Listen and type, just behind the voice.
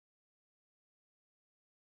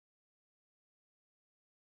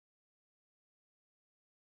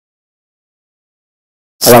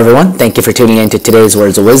Hello everyone, thank you for tuning in to today's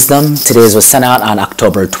Words of Wisdom. Today's was sent out on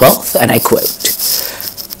October 12th, and I quote,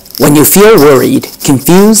 "When you feel worried,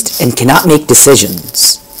 confused, and cannot make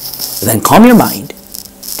decisions, then calm your mind,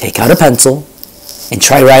 take out a pencil, and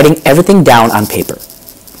try writing everything down on paper.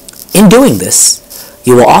 In doing this,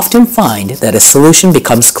 you will often find that a solution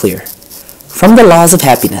becomes clear." From the Laws of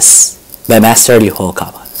Happiness by Master Ryuho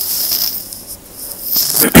Okawa.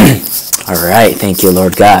 Alright, thank you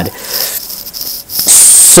Lord God.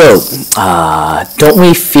 So, don't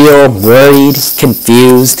we feel worried,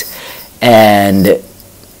 confused, and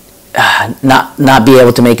not be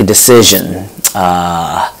able to make a decision?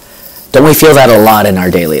 Don't we feel that a lot in our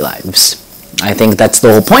daily lives? I think that's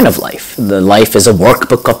the whole point of life. The life is a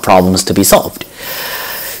workbook of problems to be solved.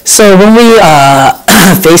 So when we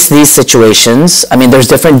face these situations, I mean, there's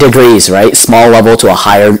different degrees, right? Small level to a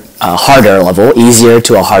harder level, easier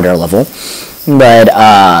to a harder level. But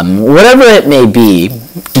whatever it may be,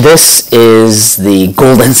 this is the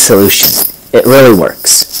golden solution. It really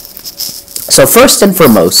works. So first and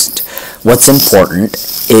foremost, what's important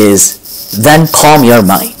is then calm your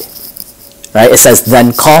mind. Right? It says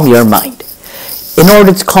then calm your mind. In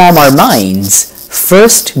order to calm our minds,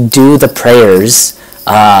 first do the prayers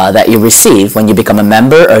that you receive when you become a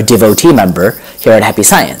member or devotee member here at Happy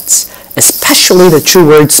Science, especially the true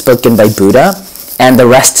words spoken by Buddha and the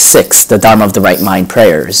rest 6, the Dharma of the Right Mind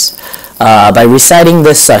prayers. By reciting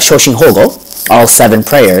this Shoshin Hogo, all 7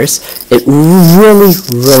 prayers, it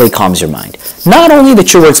really calms your mind. Not only the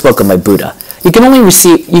true words spoken by Buddha, you can only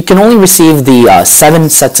receive the 7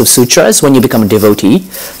 sets of sutras when you become a devotee.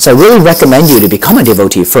 So I really recommend you to become a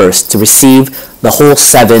devotee first to receive the whole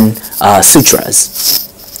 7 sutras.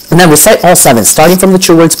 And then recite all 7, starting from the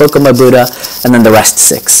true words spoken by Buddha, and then the rest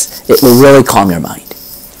 6. It will really calm your mind.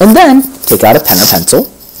 And then take out a pen or pencil,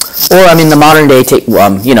 or in the modern day, take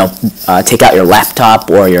out your laptop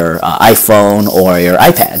or your iPhone or your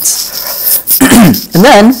iPads, and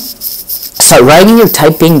then start writing or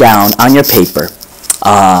typing down on your paper.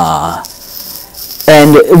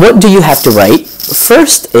 And what do you have to write?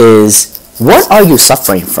 First is, what are you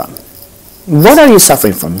suffering from? What are you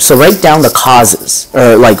suffering from? So write down the causes,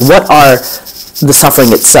 or what are the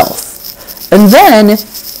suffering itself. And then,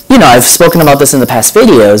 I've spoken about this in the past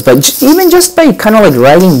videos, but even just by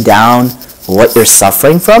writing down what you're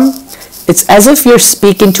suffering from, it's as if you're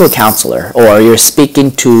speaking to a counselor or you're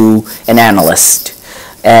speaking to an analyst.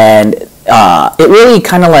 And it really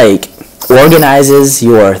organizes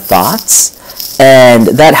your thoughts, and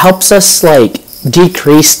that helps us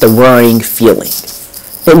decrease the worrying feeling.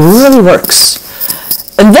 It really works.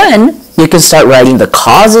 And then you can start writing the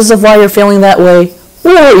causes of why you're feeling that way,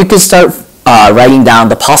 or you can start writing down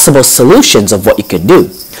the possible solutions of what you could do.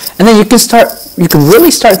 And then you can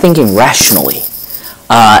really start thinking rationally.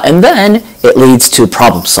 And then it leads to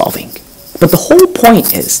problem solving. But the whole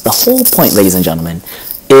point, ladies and gentlemen,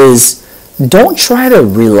 is don't try to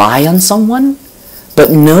rely on someone,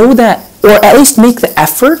 but know that, or at least make the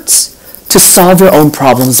efforts to solve your own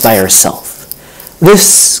problems by yourself.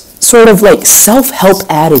 This sort of self-help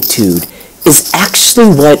attitude is actually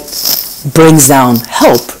what brings down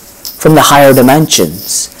help from the higher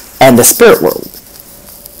dimensions and the spirit world.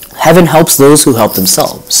 Heaven helps those who help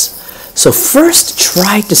themselves. So first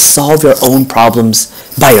try to solve your own problems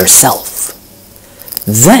by yourself.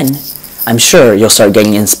 Then I'm sure you'll start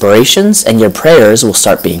getting inspirations and your prayers will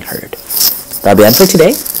start being heard. That'll be it for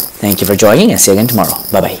today. Thank you for joining, and see you again tomorrow.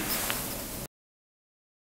 Bye-bye.